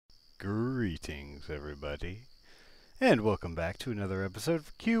Greetings, everybody, and welcome back to another episode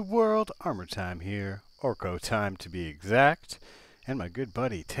of CubeWorld Armourtime here, Orco time to be exact, and my good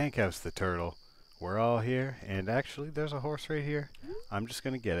buddy Tankhouse the Turtle. We're all here, and actually there's a horse right here. I'm just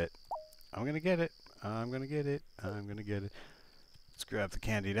gonna get it. I'm gonna get it. I'm gonna get it. I'm gonna get it. Let's grab the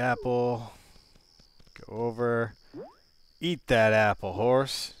candied apple. Go over. Eat that apple,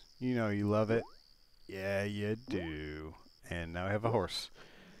 horse. You know you love it. Yeah, you do. And now I have a horse.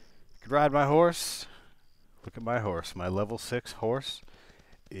 Could ride my horse. Look at my horse. My level 6 horse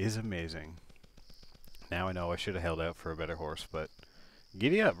is amazing. Now I know I should have held out for a better horse, but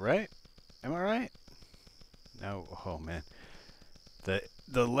giddy up, right? Am I right? No. Oh man, the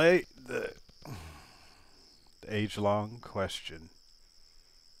age-long question: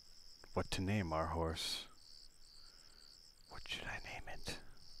 what to name our horse? What should I name it?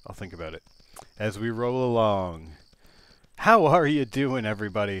 I'll think about it as we roll along. How are you doing,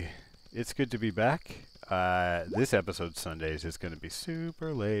 everybody? It's good to be back. This episode Sundays is going to be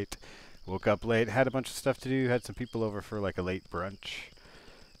super late. Woke up late, had a bunch of stuff to do, had some people over for like a late brunch.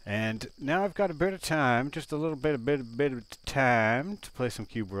 And now I've got a bit of time, just a little bit of time to play some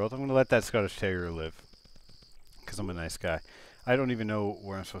CubeWorld. I'm going to let that Scottish Terrier live, because I'm a nice guy. I don't even know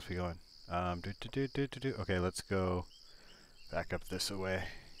where I'm supposed to be going. Okay, let's go back up this way.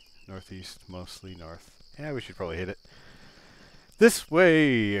 Northeast, mostly north. Yeah, we should probably hit it. This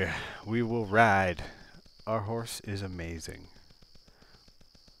way we will ride. Our horse is amazing.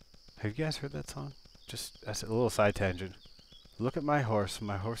 Have you guys heard that song? Just as a little side tangent. Look at my horse.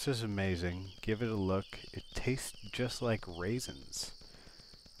 My horse is amazing. Give it a look. It tastes just like raisins.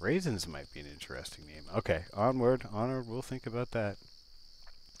 Raisins might be an interesting name. Okay, onward. We'll think about that.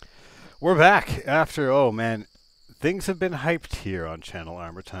 We're back after, oh man, things have been hyped here on Channel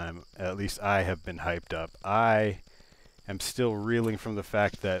Armourtime. At least I have been hyped up. I'm still reeling from the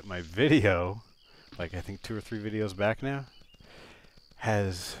fact that my video, like I think 2 or 3 videos back now,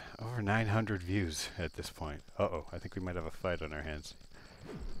 has over 900 views at this point. Uh-oh, I think we might have a fight on our hands.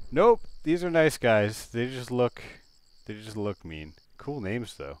 Nope, these are nice guys. They just look mean. Cool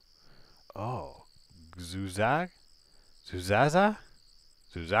names though. Oh, Zuzaza? Zuzaza.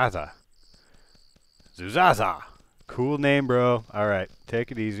 Cool name, bro. All right,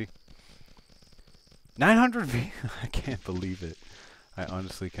 take it easy. 900 views. I can't believe it. I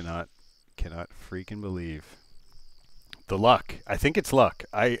honestly cannot freaking believe. The luck. I think it's luck.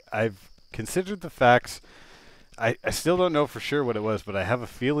 I've considered the facts. I still don't know for sure what it was, but I have a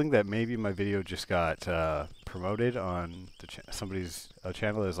feeling that maybe my video just got promoted on somebody's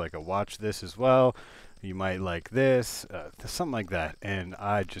channel as like a watch this as well. You might like this, something like that. And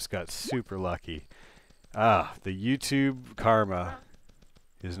I just got super lucky. Ah, the YouTube karma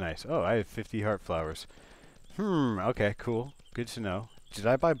is nice. Oh, I have 50 heart flowers. Okay, cool. Good to know. Did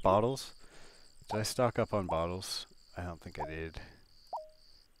I buy bottles? Did I stock up on bottles? I don't think I did.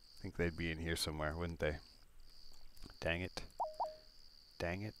 I think they'd be in here somewhere, wouldn't they? Dang it.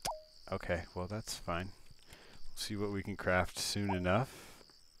 Dang it. Okay, well that's fine. We'll see what we can craft soon enough.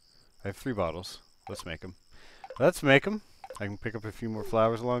 I have 3 bottles. Let's make them. Let's make them. I can pick up a few more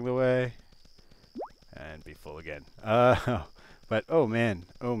flowers along the way. And be full again. But oh man,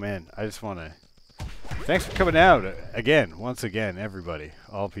 I just want to thanks for coming out again, once again, everybody,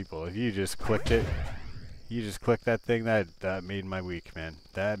 all people. If you just clicked it, you just clicked that thing, that made my week, man.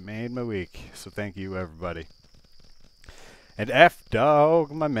 That made my week. So thank you, everybody. And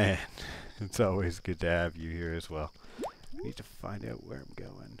F-Dog, my man. It's always good to have you here as well. I need to find out where I'm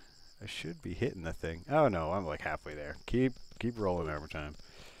going. I should be hitting the thing. Oh no, I'm like halfway there. Keep rolling Armourtime.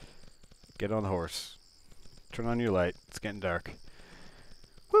 Get on the horse. Turn on your light. It's getting dark.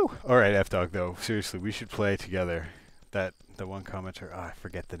 Woo! Alright, F-Dog, though. Seriously, we should play together. The one commenter, I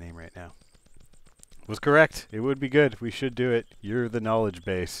forget the name right now, was correct. It would be good. We should do it. You're the knowledge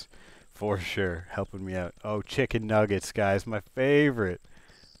base. For sure. Helping me out. Oh, chicken nuggets, guys. My favorite.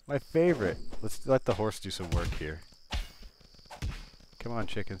 My favorite. Let's let the horse do some work here. Come on,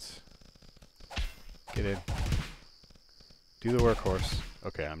 chickens. Get in. Do the work, horse.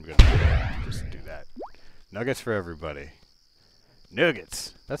 Okay, I'm gonna just do that. Nuggets for everybody.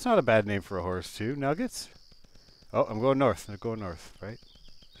 Nuggets. That's not a bad name for a horse, too. Nuggets? Oh, I'm going north. I'm going north, right?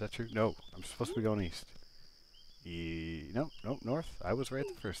 Is that true? No, I'm supposed to be going east. Nope, north. I was right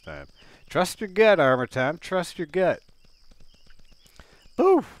the first time. Trust your gut, Armourtime. Trust your gut.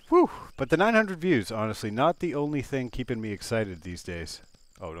 Woo, woo. But the 900 views, honestly, not the only thing keeping me excited these days.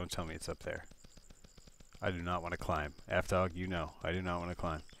 Oh, don't tell me it's up there. I do not want to climb. F-Dog, you know. I do not want to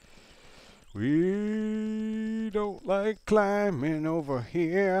climb. We don't like climbing over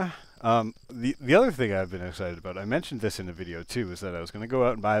here. The other thing I've been excited about, I mentioned this in the video too, is that I was going to go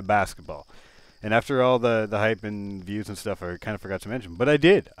out and buy a basketball. And after all the hype and views and stuff, I kind of forgot to mention. But I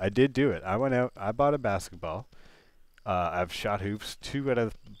did. I did do it. I went out. I bought a basketball. I've shot hoops 2 out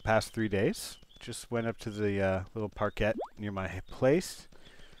of the past 3 days. Just went up to the little parquet near my place.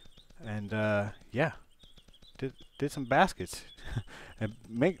 And, yeah. Did some baskets. And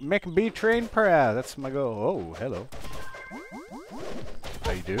make B train proud. That's my goal. Oh, hello.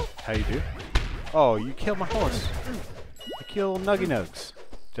 How you do? How you do? Oh, you killed my horse. You killed Nuggy Nugs.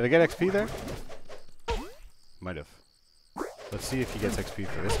 Did I get XP there? Might have. Let's see if he gets XP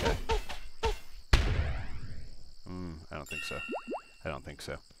for this guy. I don't think so. I don't think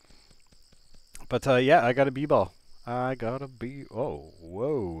so. But yeah, I got a B-ball. I got a B. Oh,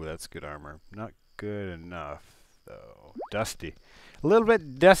 whoa, that's good armor. Not good enough though. Dusty. A little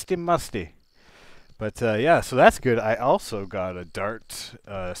bit dusty musty. But yeah, so that's good. I also got a dart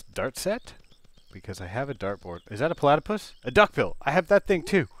set because I have a dartboard. Is that a platypus? A duckbill. I have that thing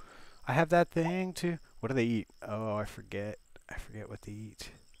too. I have that thing too. What do they eat? Oh, I forget. I forget what they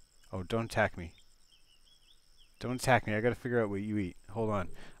eat. Oh, don't attack me. Don't attack me. I gotta figure out what you eat. Hold on.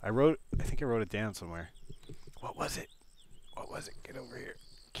 I think I wrote it down somewhere. What was it? What was it? Get over here.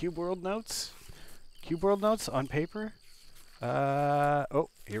 CubeWorld notes? CubeWorld notes on paper? Oh,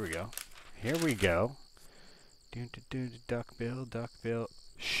 here we go. Here we go. Duckbill, duckbill.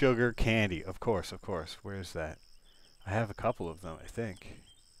 Sugar candy. Of course, of course. Where's that? I have a couple of them, I think.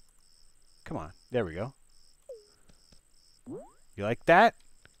 Come on. There we go. You like that?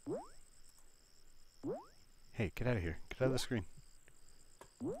 Hey, get out of here. Get out of the screen.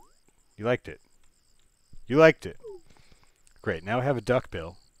 You liked it. You liked it. Great. Now I have a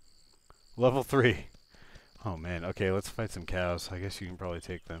duckbill. Level 3. Oh, man. Okay, let's fight some cows. I guess you can probably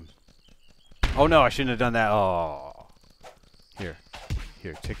take them. Oh, no. I shouldn't have done that. Oh. Here.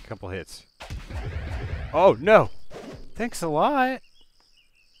 Here. Take a couple hits. Oh, no. Thanks a lot.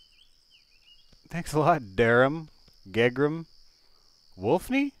 Thanks a lot, Darum. Gegrum.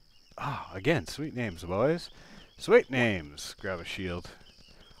 Wolfney? Ah, oh, again, sweet names, boys. Sweet names. Grab a shield.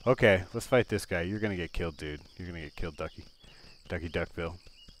 Okay, let's fight this guy. You're gonna get killed, dude. You're gonna get killed, Ducky. Ducky Duckbill.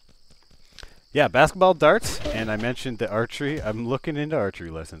 Yeah, basketball, darts, and I mentioned the archery. I'm looking into archery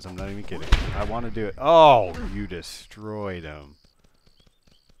lessons. I'm not even kidding. I want to do it. Oh, you destroyed him.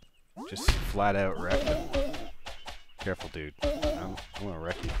 Just flat out wrecked him. Careful, dude. I'm gonna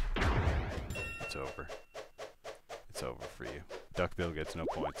wreck you. It's over. It's over for you. Duckbill gets no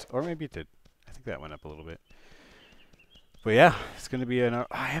points. Or maybe it did. I think that went up a little bit. But yeah, it's going to be an...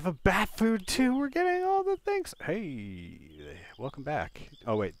 I have a bat food too. We're getting all the things. Hey, welcome back.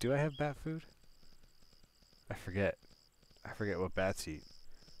 Oh wait, do I have bat food? I forget. I forget what bats eat.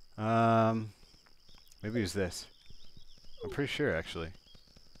 Maybe it was this. I'm pretty sure actually.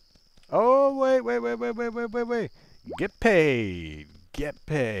 Oh, wait. Get paid. Get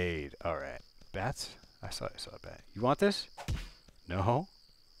paid. All right. Bats? I saw a bat. You want this? No?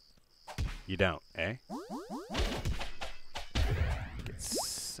 You don't, eh? Get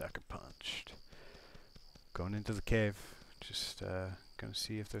sucker punched. Going into the cave. Just gonna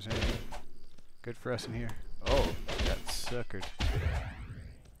see if there's anything good for us in here. Oh, got suckered.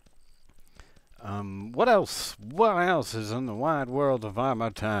 What else? What else is in the wide world of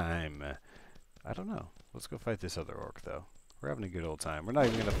Armourtime? I don't know. Let's go fight this other orc, though. We're having a good old time. We're not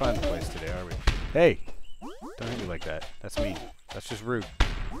even gonna find the place today, are we? Hey! Don't hit me like that. That's mean. That's just rude.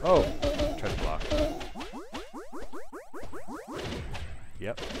 Oh! Try to block.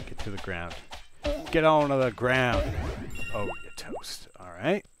 Yep. Get to the ground. Get on to the ground! Oh, you toast.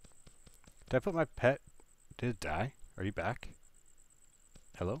 Alright. Did I put my pet? Did it die? Are you back?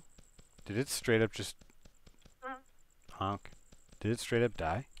 Hello? Did it straight up just... honk? Did it straight up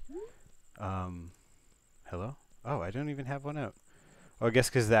die? Hello? Oh, I don't even have one out. Oh, I guess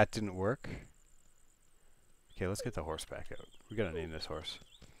because that didn't work. Okay, let's get the horse back out. We gotta name this horse.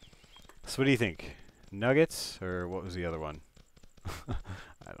 So what do you think? Nuggets? Or what was the other one?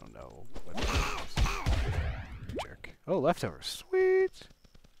 I don't know. Jerk. Oh, leftovers. Sweet!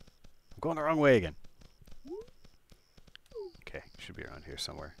 I'm going the wrong way again. Okay, should be around here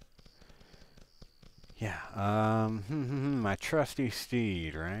somewhere. Yeah, my trusty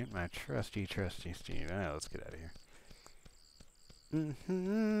steed, right? My trusty steed. Alright, let's get out of here.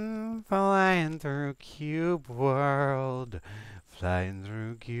 Flying through CubeWorld. Flying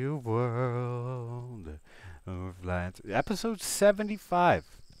through CubeWorld. We're flying through. Episode 75.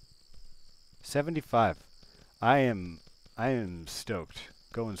 75. I am stoked.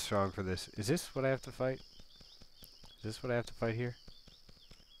 Going strong for this. Is this what I have to fight? Is this what I have to fight here?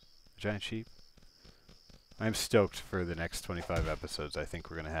 A giant sheep? I'm stoked for the next 25 episodes. I think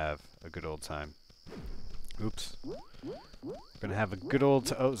we're going to have a good old time. Oops. We're going to have a good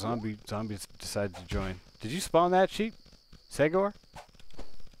old oh, zombies decided to join. Did you spawn that sheep? Segor?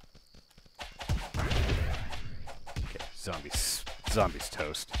 Okay, zombies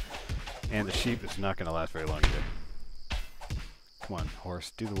toast. And the sheep is not going to last very long either. Come on,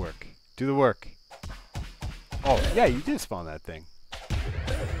 horse, do the work. Do the work. Oh, yeah, you did spawn that thing.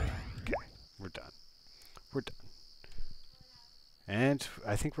 Okay, we're done. We're done. And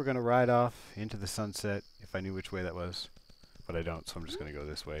I think we're going to ride off into the sunset, if I knew which way that was. But I don't, so I'm just going to go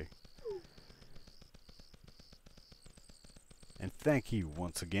this way. And thank you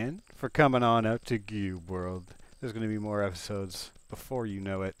once again for coming on out to CubeWorld. There's going to be more episodes before you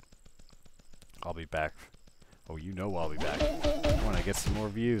know it. I'll be back. Oh, you know I'll be back. When I get some more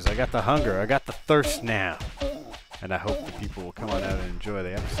views. I got the hunger. I got the thirst now. And I hope that people will come on out and enjoy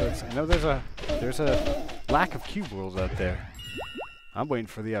the episodes. I know there's a lack of CubeWorlds out there. I'm waiting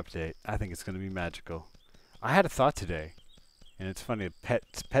for the update. I think it's going to be magical. I had a thought today. And it's funny, a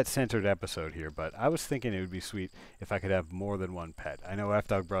pet-centered episode here, but I was thinking it would be sweet if I could have more than one pet. I know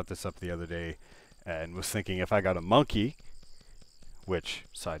F-Dog brought this up the other day and was thinking if I got a monkey, which,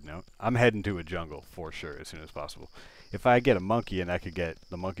 side note, I'm heading to a jungle for sure as soon as possible. If I get a monkey and I could get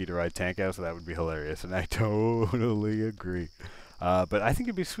the monkey to ride Tank House, that would be hilarious, and I totally agree. But I think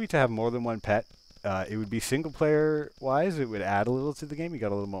it'd be sweet to have more than one pet. It would be single-player-wise. It would add a little to the game. You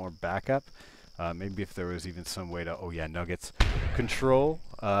got a little more backup. Maybe if there was even some way to, oh yeah, Nuggets, control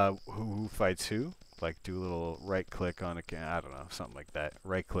who fights who. Like do a little right-click on a, I don't know, something like that.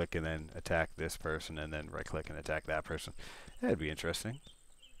 Right-click and then attack this person, and then right-click and attack that person. That'd be interesting.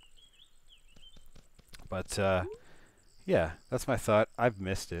 But, yeah, that's my thought. I've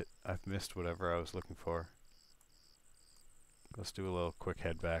missed it. I've missed whatever I was looking for. Let's do a little quick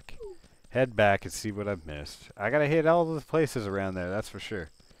head back. Head back and see what I've missed. I gotta hit all the places around there, that's for sure.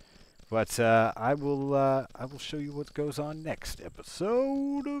 But I will show you what goes on next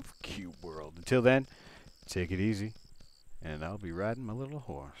episode of CubeWorld. Until then, take it easy, and I'll be riding my little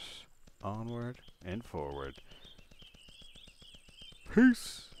horse onward and forward.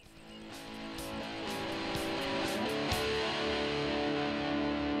 Peace.